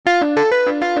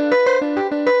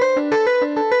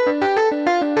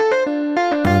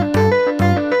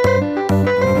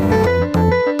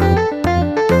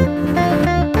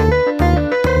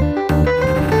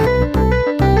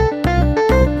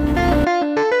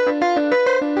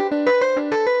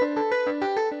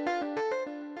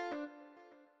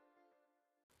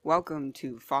Welcome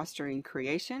to Fostering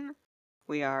Creation.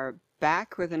 We are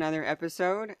back with another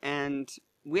episode, and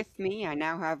with me I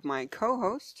now have my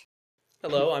co-host.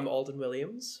 Hello, I'm Alden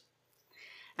Williams.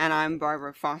 And I'm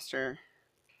Barbara Foster.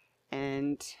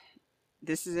 And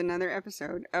this is another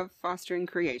episode of Fostering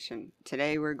Creation.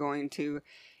 Today we're going to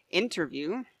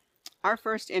interview our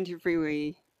first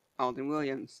interviewee, Alden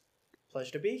Williams.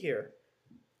 Pleasure to be here.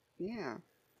 Yeah.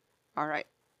 All right.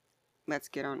 Let's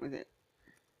get on with it.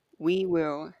 We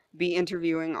will be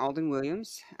interviewing Alden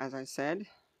Williams, as I said.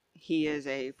 He is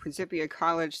a Principia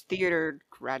College theater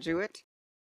graduate,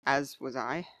 as was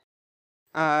I.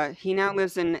 He now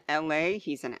lives in LA.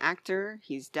 He's an actor.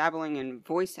 He's dabbling in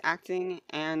voice acting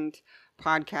and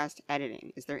podcast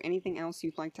editing. Is there anything else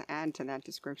you'd like to add to that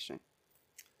description?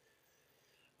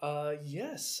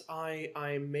 Yes,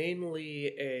 I'm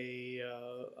mainly an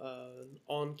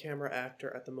on-camera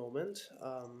actor at the moment,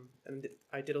 and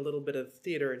I did a little bit of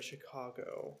theater in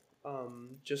Chicago.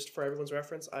 Just for everyone's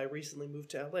reference, I recently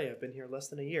moved to LA. I've been here less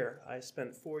than a year. I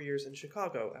spent 4 years in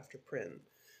Chicago after Prin,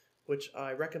 which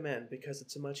I recommend because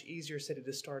it's a much easier city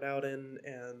to start out in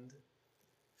and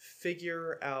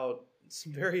figure out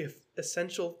some very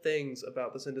essential things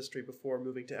about this industry before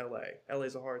moving to LA. LA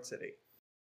is a hard city.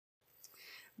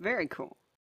 Very cool.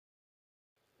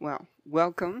 Well,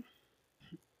 welcome,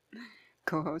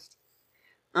 co-host.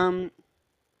 Pleasure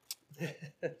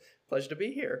to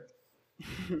be here.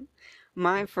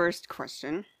 My first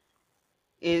question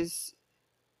is,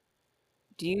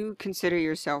 do you consider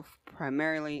yourself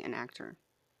primarily an actor,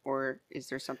 or is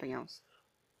there something else?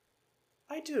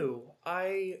 I do.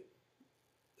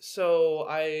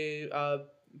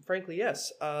 Frankly,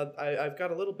 yes. I've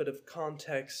got a little bit of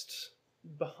context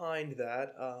behind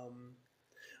that.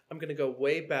 I'm going to go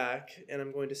way back, and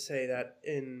I'm going to say that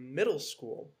in middle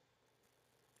school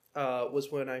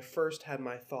was when I first had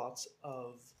my thoughts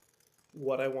of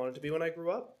what I wanted to be when I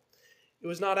grew up. It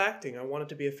was not acting. I wanted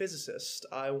to be a physicist.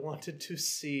 I wanted to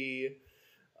see...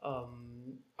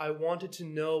 I wanted to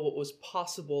know what was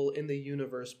possible in the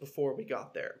universe before we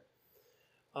got there.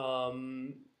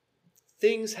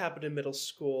 Things happened in middle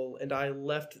school, and I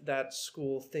left that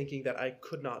school thinking that I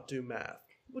could not do math,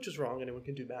 which is wrong. Anyone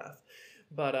can do math.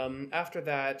 But after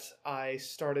that, I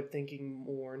started thinking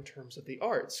more in terms of the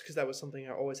arts, because that was something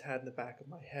I always had in the back of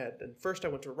my head. And first I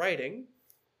went to writing,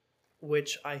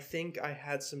 which I think I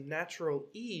had some natural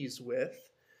ease with.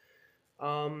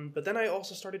 But then I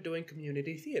also started doing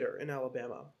community theater in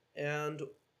Alabama. And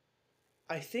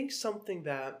I think something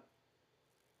that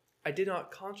I did not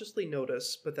consciously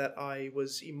notice, but that I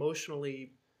was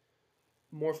emotionally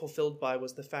more fulfilled by,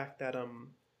 was the fact that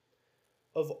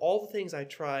of all the things I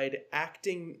tried,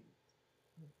 acting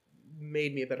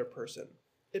made me a better person.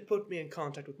 It put me in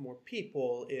contact with more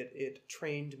people. It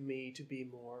trained me to be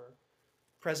more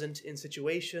present in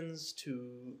situations,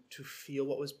 to feel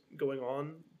what was going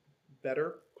on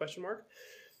better, ?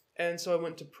 And so I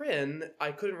went to Prin.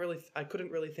 I couldn't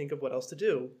really think of what else to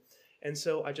do. And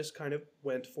so I just kind of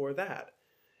went for that.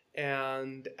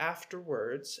 And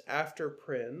afterwards, after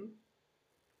Prin,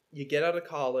 you get out of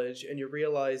college and you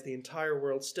realize the entire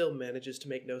world still manages to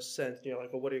make no sense. And you're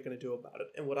like, well, what are you going to do about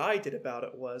it? And what I did about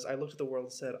it was I looked at the world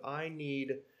and said, I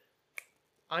need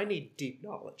deep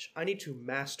knowledge. I need to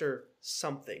master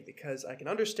something, because I can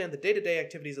understand the day-to-day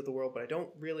activities of the world, but I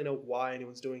don't really know why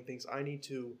anyone's doing things. I need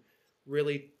to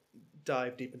really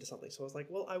dive deep into something. So I was like,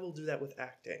 well, I will do that with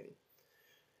acting.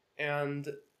 And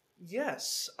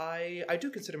yes, I do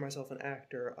consider myself an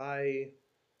actor. I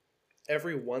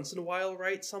every once in a while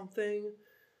write something,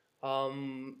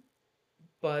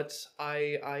 but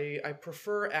I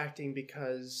prefer acting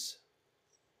because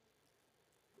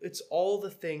it's all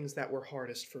the things that were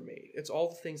hardest for me. It's all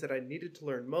the things that I needed to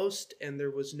learn most, and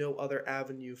there was no other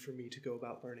avenue for me to go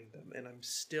about learning them, and I'm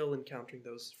still encountering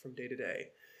those from day to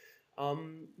day.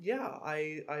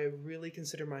 I really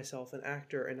consider myself an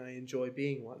actor, and I enjoy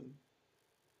being one.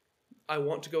 I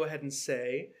want to go ahead and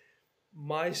say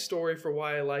my story for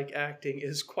why I like acting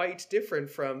is quite different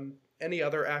from any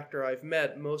other actor I've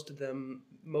met. Most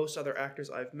other actors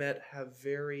I've met have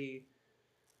very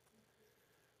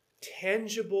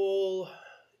tangible,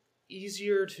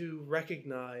 easier to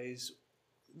recognize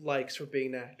likes for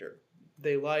being an actor.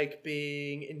 They like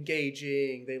being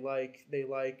engaging. They like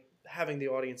having the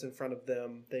audience in front of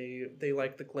them. They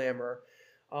like the glamour,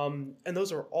 and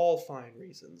those are all fine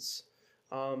reasons.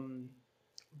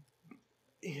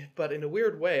 But in a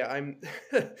weird way,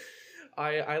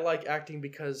 I like acting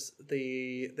because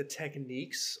the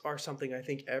techniques are something I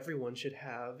think everyone should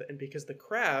have, and because the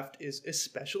craft is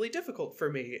especially difficult for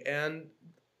me and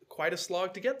quite a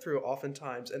slog to get through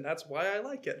oftentimes, and that's why I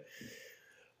like it.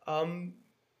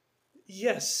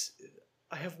 Yes,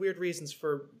 I have weird reasons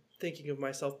for thinking of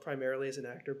myself primarily as an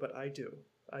actor, but I do.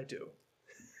 I do.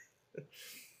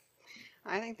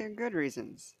 I think they're good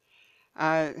reasons.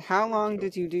 How Thank long you.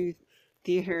 did you do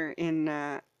theater in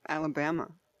Alabama?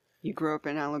 You grew up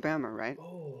in Alabama, right?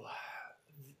 Oh,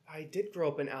 I did grow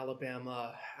up in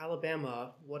Alabama.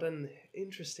 Alabama, what an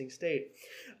interesting state.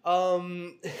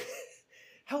 Um,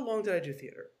 how long did I do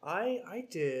theater? I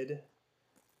did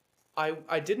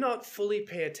not fully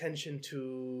pay attention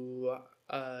to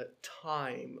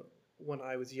time when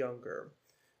I was younger.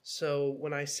 So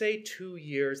when I say 2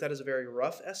 years, that is a very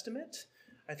rough estimate.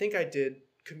 I think I did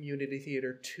community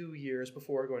theater 2 years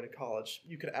before going to college.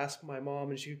 You could ask my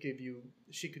mom, and she could give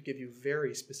you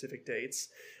very specific dates,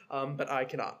 but I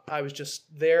cannot. I was just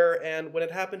there, and when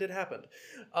it happened, it happened.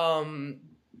 Um,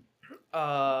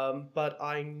 but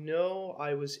I know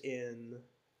I was in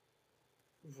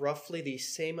roughly the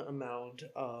same amount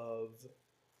of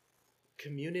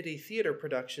community theater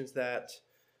productions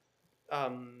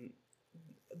um,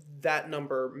 that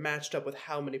number matched up with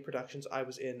how many productions I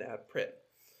was in at Prin.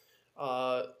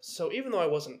 So even though I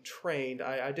wasn't trained,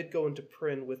 I did go into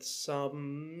Prin with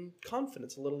some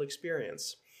confidence, a little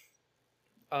experience.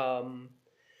 Um,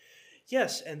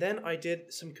 yes, and then I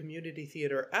did some community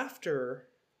theater after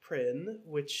Prin,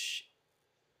 which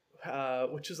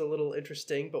was a little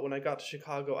interesting. But when I got to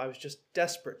Chicago, I was just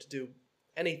desperate to do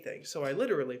anything, so I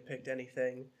literally picked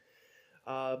anything.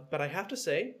 But I have to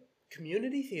say,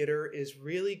 community theater is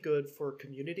really good for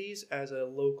communities as a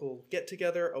local get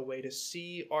together, a way to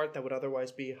see art that would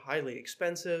otherwise be highly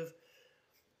expensive.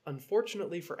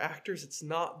 Unfortunately, for actors, it's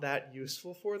not that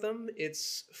useful for them.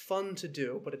 It's fun to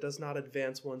do, but it does not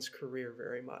advance one's career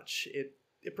very much. It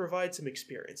provides some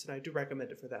experience, and I do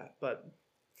recommend it for that. But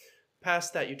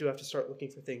past that, you do have to start looking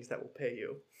for things that will pay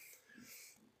you.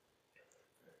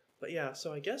 But yeah,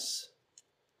 so I guess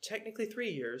technically 3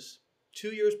 years,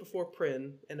 2 years before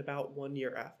Prin, and about 1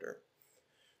 year after.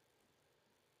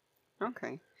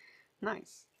 Okay,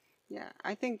 nice. Yeah,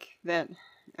 I think that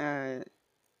uh,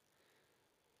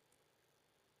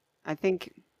 I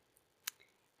think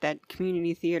that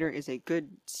community theater is a good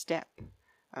step.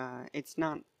 It's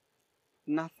not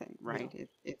nothing, No, right?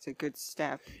 It's a good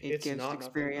step. It it's gives not nothing.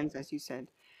 experience, as you said.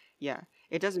 Yeah,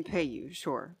 it doesn't pay you,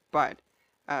 sure, but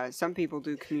some people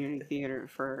do community theater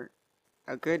for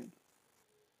a good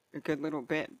a good little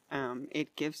bit.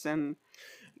 It gives them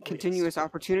Oh yes, continuous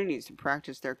opportunities to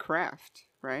practice their craft,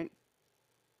 right?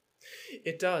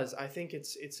 it does. I think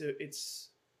it's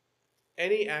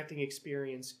any acting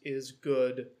experience is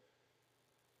good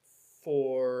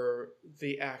for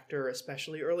the actor,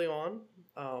 especially early on.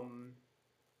 Um,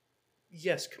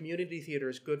 yes, community theater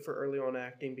is good for early on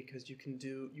acting because you can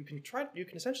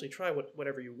essentially try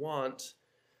whatever you want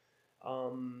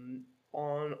um,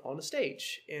 on a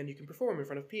stage, and you can perform in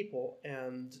front of people.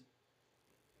 And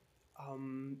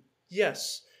um,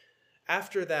 yes,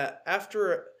 after that,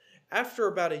 after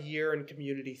about a year in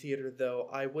community theater, though,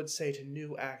 I would say to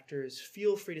new actors,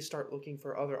 feel free to start looking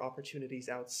for other opportunities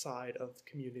outside of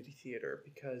community theater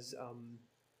because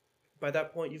by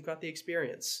that point you've got the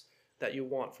experience that you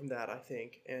want from that, I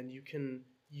think, and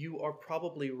you are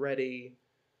probably ready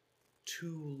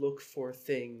to look for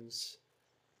things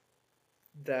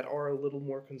that are a little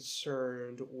more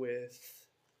concerned with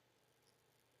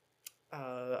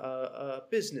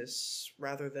business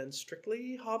rather than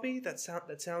strictly hobby. That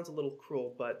sounds a little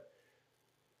cruel, but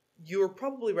you're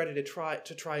probably ready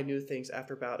to try new things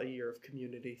after about a year of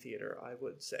community theater, I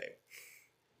would say,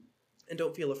 and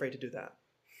don't feel afraid to do that.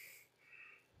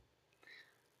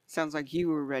 Sounds like you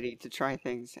were ready to try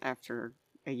things after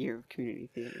a year of community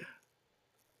theater.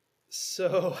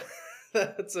 So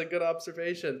that's a good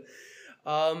observation.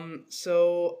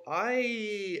 So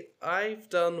I've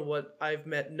done what I've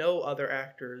met no other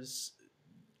actors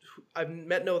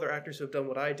who have done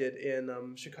what I did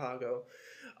in Chicago.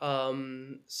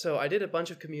 So I did a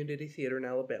bunch of community theater in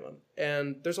Alabama,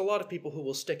 and there's a lot of people who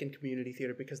will stick in community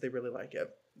theater because they really like it.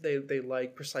 They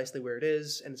like precisely where it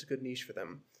is, and it's a good niche for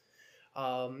them.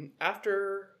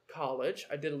 After college,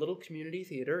 I did a little community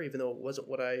theater, even though it wasn't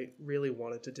what I really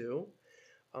wanted to do.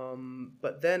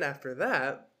 But then after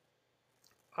that,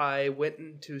 I went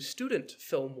into student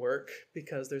film work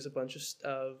because there's a bunch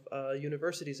of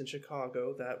universities in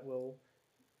Chicago that will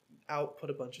output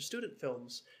a bunch of student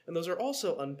films, and those are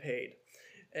also unpaid.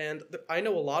 And I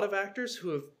know a lot of actors who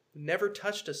have never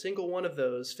touched a single one of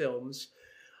those films.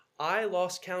 I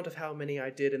lost count of how many I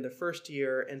did in the first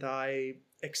year, and I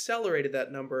accelerated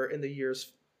that number in the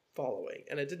years following.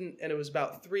 And it was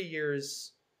about 3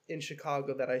 years in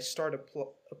Chicago that I started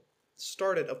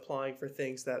applying for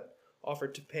things that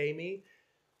offered to pay me.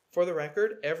 For the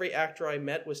record, every actor I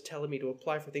met was telling me to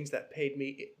apply for things that paid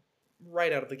me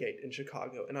right out of the gate in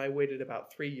Chicago, and I waited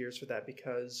about 3 years for that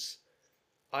because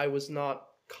I was not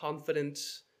confident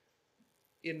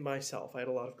in myself. I had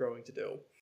a lot of growing to do.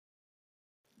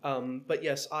 But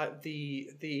yes,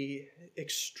 the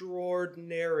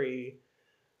extraordinary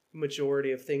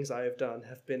majority of things I have done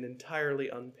have been entirely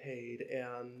unpaid,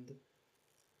 and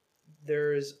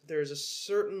there's a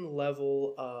certain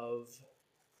level of,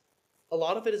 a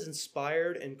lot of it is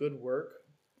inspired and good work,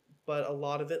 but a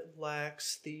lot of it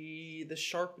lacks the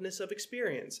sharpness of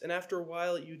experience. And after a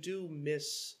while, you do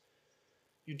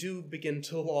begin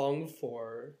to long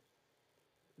for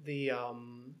the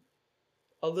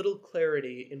a little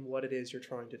clarity in what it is you're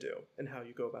trying to do and how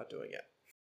you go about doing it.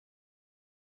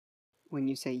 When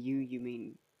you say you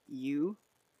mean you?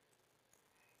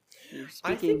 You're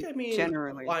I speaking think I mean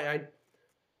generally.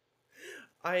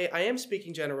 I am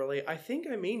speaking generally. I think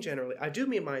I mean generally. I do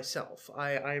mean myself.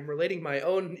 I'm relating my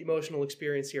own emotional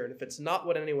experience here, and if it's not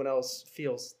what anyone else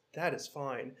feels, that is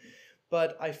fine.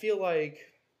 But I feel like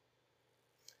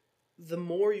the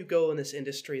more you go in this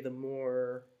industry, the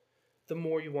more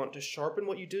you want to sharpen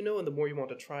what you do know, and the more you want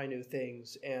to try new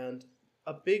things. And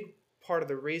a big part of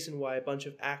the reason why a bunch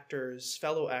of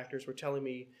fellow actors, were telling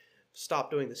me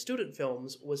stop doing the student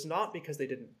films was not because they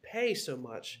didn't pay so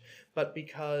much, but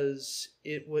because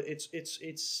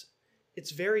it's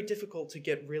very difficult to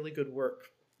get really good work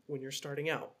when you're starting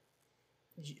out.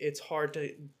 It's hard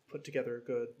to put together a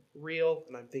good reel,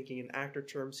 and I'm thinking in actor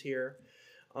terms here.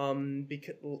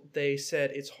 Because they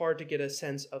said it's hard to get a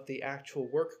sense of the actual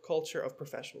work culture of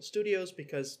professional studios,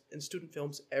 because in student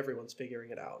films, everyone's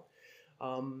figuring it out.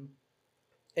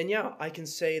 And yeah, I can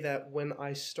say that when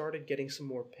I started getting some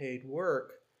more paid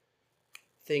work,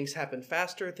 things happen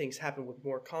faster, things happen with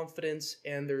more confidence,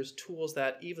 and there's tools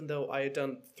that, even though I had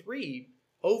done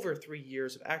over 3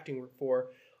 years of acting work for,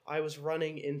 I was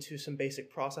running into some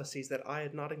basic processes that I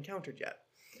had not encountered yet,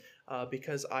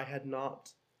 because I had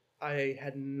not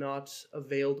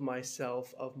availed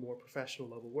myself of more professional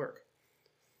level work.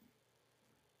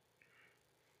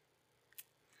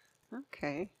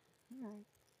 Okay. All right.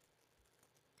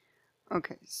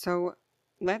 Okay, so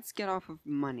let's get off of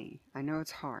money. I know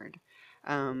it's hard.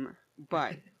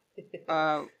 But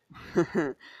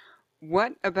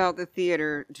what about the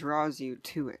theater draws you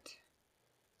to it?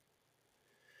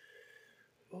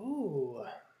 Ooh.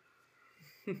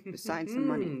 Besides the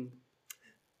money.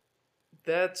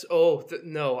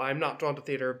 No, I'm not drawn to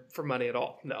theater for money at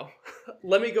all. No.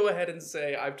 Let me go ahead and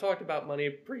say, I've talked about money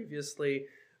previously.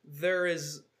 There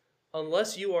is,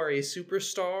 unless you are a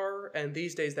superstar, and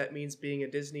these days that means being a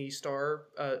Disney star,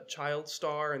 child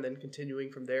star, and then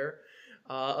continuing from there.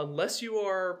 Unless you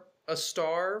are a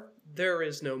star, there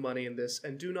is no money in this,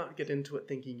 and do not get into it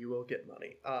thinking you will get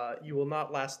money. You will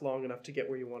not last long enough to get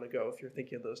where you want to go if you're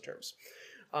thinking of those terms.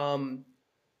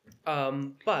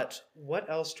 But what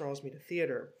else draws me to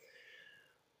theater?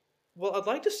 Well, I'd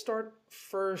like to start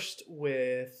first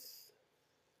with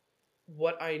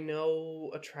what I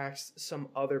know attracts some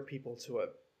other people to it.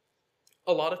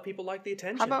 A lot of people like the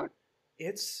attention. How about...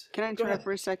 Can I Go interrupt ahead.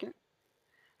 for a second?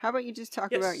 How about you just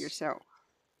talk about yourself?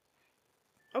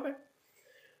 Okay.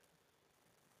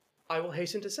 I will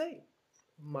hasten to say,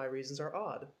 my reasons are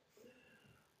odd.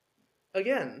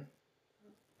 Again,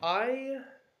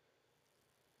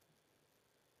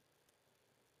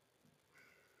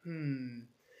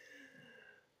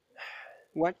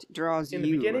 What draws in the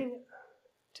you beginning,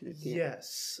 to the theater?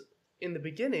 yes. In the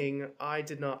beginning, I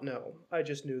did not know. I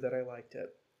just knew that I liked it.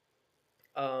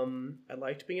 I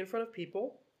liked being in front of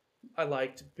people. I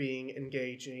liked being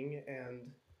engaging,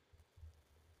 and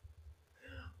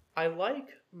I like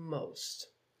most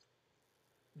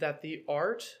that the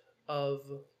art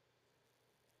of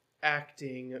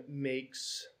acting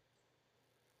makes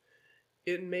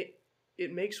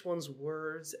one's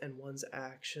words and one's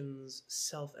actions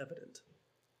self-evident.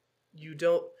 You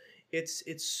don't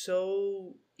it's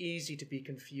so easy to be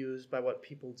confused by what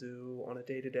people do on a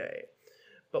day-to-day.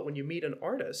 But when you meet an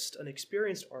artist, an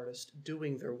experienced artist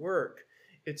doing their work,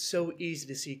 it's so easy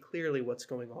to see clearly what's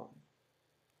going on.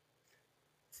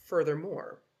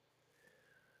 Furthermore,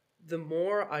 the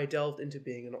more I delved into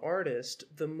being an artist,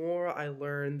 the more I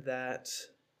learned that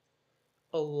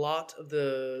a lot of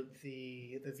the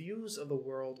views of the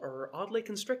world are oddly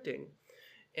constricting,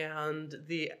 and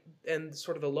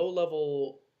sort of the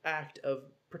low-level act of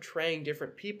portraying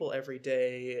different people every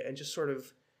day and just sort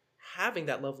of having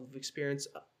that level of experience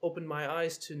opened my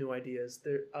eyes to new ideas.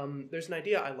 There's an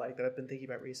idea I like that I've been thinking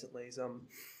about recently.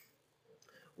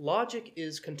 Logic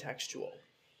is contextual.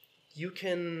 you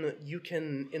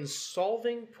can in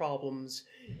solving problems,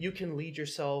 you can lead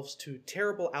yourselves to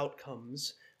terrible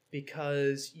outcomes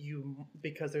because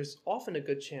there's often a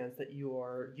good chance that you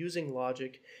are using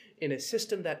logic in a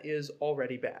system that is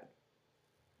already bad.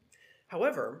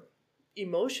 However,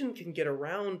 emotion can get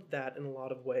around that in a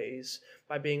lot of ways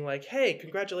by being like, hey,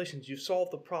 congratulations, you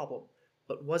solved the problem.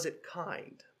 But was it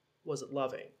kind? Was it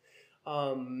loving?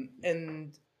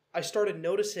 And I started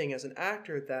noticing as an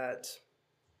actor that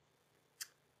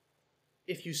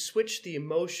if you switch the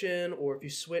emotion or if you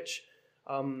switch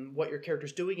what your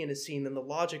character's doing in a scene, then the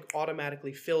logic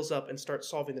automatically fills up and starts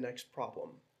solving the next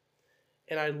problem.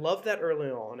 And I love that early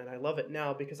on, and I love it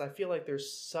now because I feel like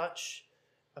there's such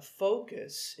a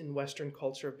focus in Western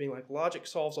culture of being like logic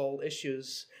solves all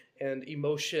issues and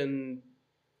emotion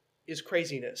is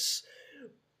craziness.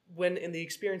 When in the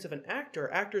experience of an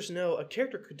actor, actors know a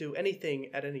character could do anything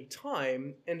at any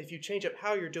time, and if you change up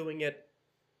how you're doing it,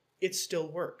 it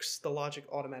still works. The logic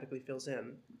automatically fills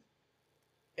in.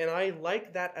 And I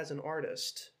like that as an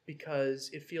artist because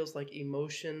it feels like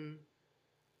emotion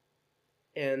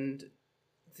and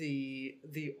the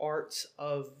arts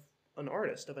of an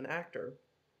artist, of an actor,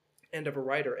 and of a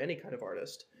writer, any kind of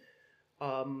artist,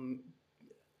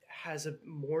 has a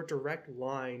more direct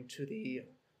line to the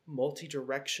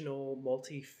multi-directional,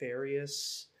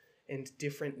 multifarious, and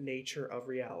different nature of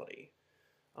reality,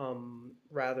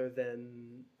 rather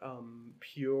than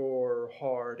pure,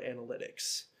 hard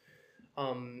analytics.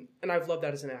 And I've loved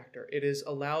that as an actor. It has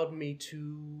allowed me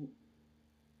to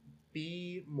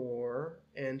be more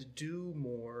and do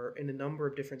more in a number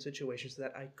of different situations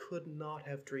that I could not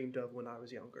have dreamed of when I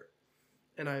was younger.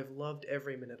 And I've loved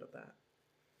every minute of that.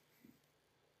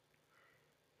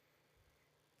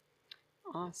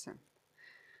 Awesome.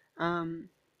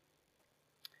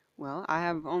 Well, I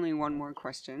have only one more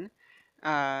question.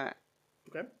 Okay.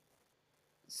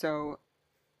 So,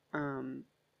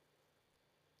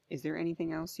 is there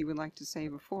anything else you would like to say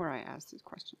before I ask this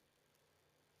question?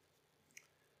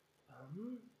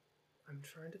 I'm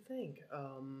trying to think.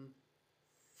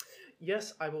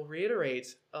 Yes, I will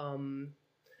reiterate.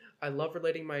 I love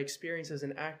relating my experiences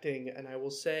in acting, and I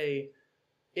will say,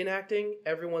 in acting,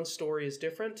 everyone's story is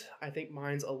different. I think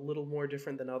mine's a little more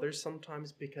different than others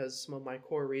sometimes because some of my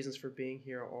core reasons for being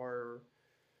here are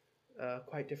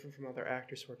quite different from other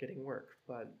actors who are getting work,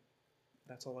 but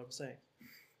that's all I will say.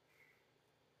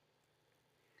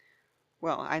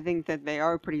 Well, I think that they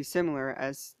are pretty similar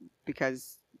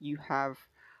because you have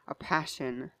a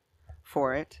passion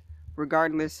for it,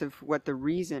 regardless of what the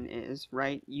reason is,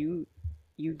 right? You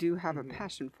do have a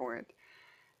passion for it.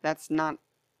 That's not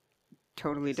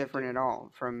totally Yes, different at all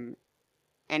from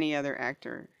any other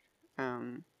actor,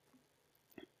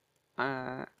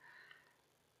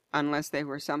 unless they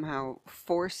were somehow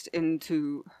forced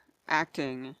into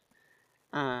acting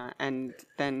and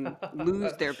then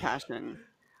lose their passion.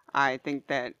 I think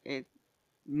that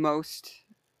most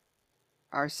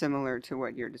are similar to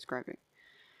what you're describing.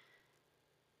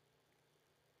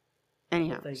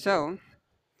 Anyhow, Well, so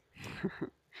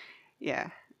yeah.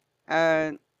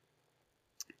 My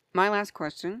last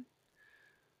question.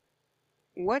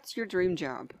 What's your dream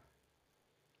job?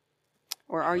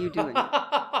 Or are you doing it?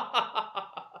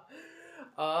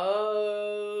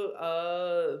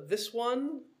 This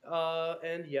one,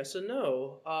 and yes and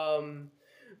no.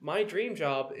 My dream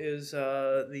job is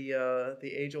the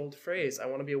age-old phrase. I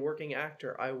want to be a working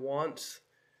actor. I want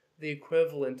the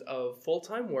equivalent of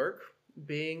full-time work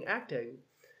being acting,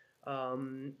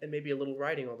 and maybe a little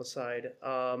writing on the side.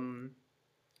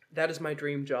 That is my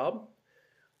dream job.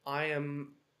 I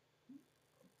am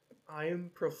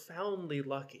profoundly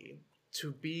lucky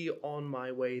to be on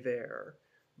my way there.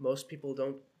 Most people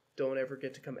don't ever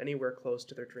get to come anywhere close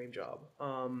to their dream job.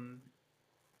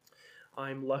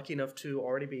 I'm lucky enough to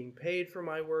already being paid for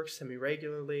my work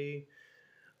semi-regularly.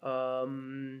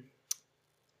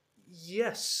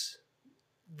 Yes,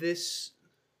 this,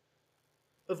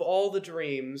 of all the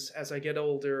dreams, as I get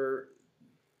older,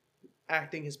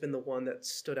 acting has been the one that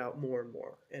stood out more and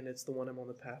more, and it's the one I'm on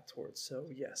the path towards. So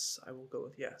yes, I will go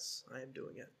with yes. I am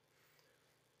doing it.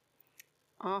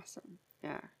 Awesome.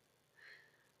 Yeah.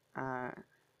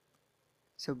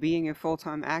 So being a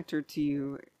full-time actor to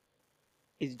you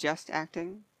is just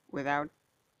acting without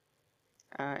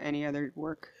any other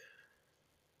work?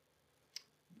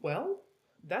 Well,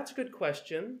 that's a good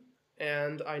question,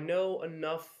 and I know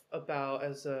enough about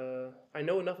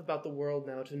the world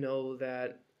now to know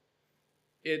that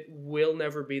it will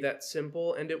never be that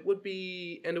simple, and it would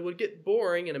get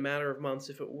boring in a matter of months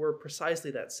if it were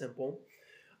precisely that simple.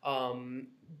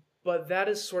 But that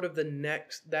is sort of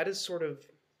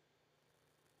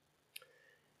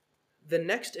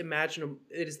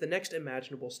it is the next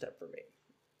imaginable step for me.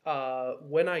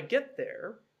 When I get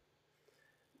there,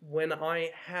 when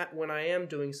I am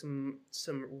doing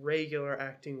some regular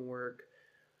acting work,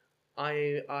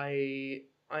 I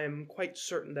am quite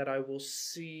certain that I will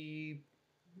see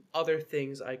other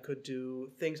things I could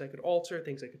do, things I could alter,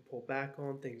 things I could pull back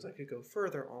on, things I could go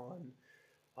further on.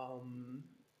 Um,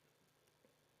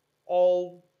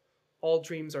 all all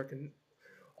dreams are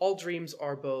all dreams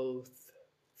are both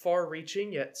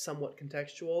far-reaching yet somewhat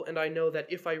contextual, and I know that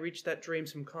if I reach that dream,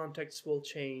 some context will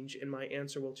change and my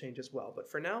answer will change as well. But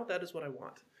for now, that is what I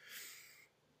want.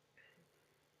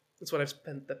 That's what I've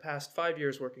spent the past 5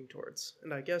 years working towards,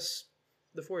 and I guess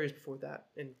the 4 years before that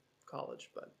in college,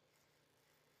 but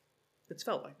it's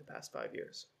felt like the past 5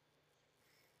 years.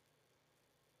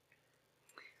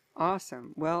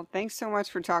 Awesome. Well, thanks so much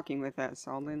for talking with us,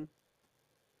 Alden.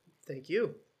 Thank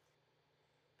you.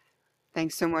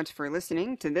 Thanks so much for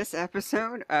listening to this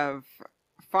episode of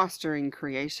Fostering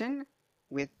Creation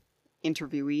with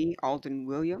interviewee Alden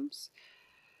Williams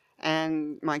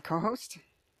and my co-host.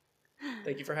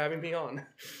 Thank you for having me on.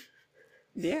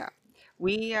 Yeah.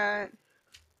 We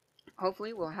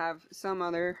hopefully we'll have some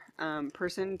other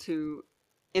person to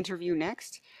interview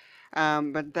next,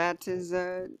 but that is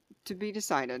to be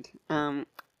decided.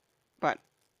 But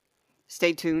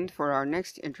stay tuned for our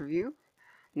next interview,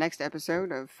 next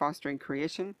episode of Fostering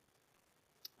Creation.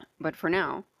 But for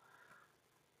now,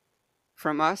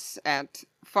 from us at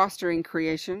Fostering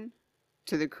Creation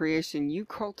to the creation you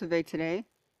cultivate today,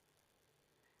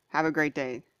 have a great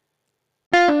day.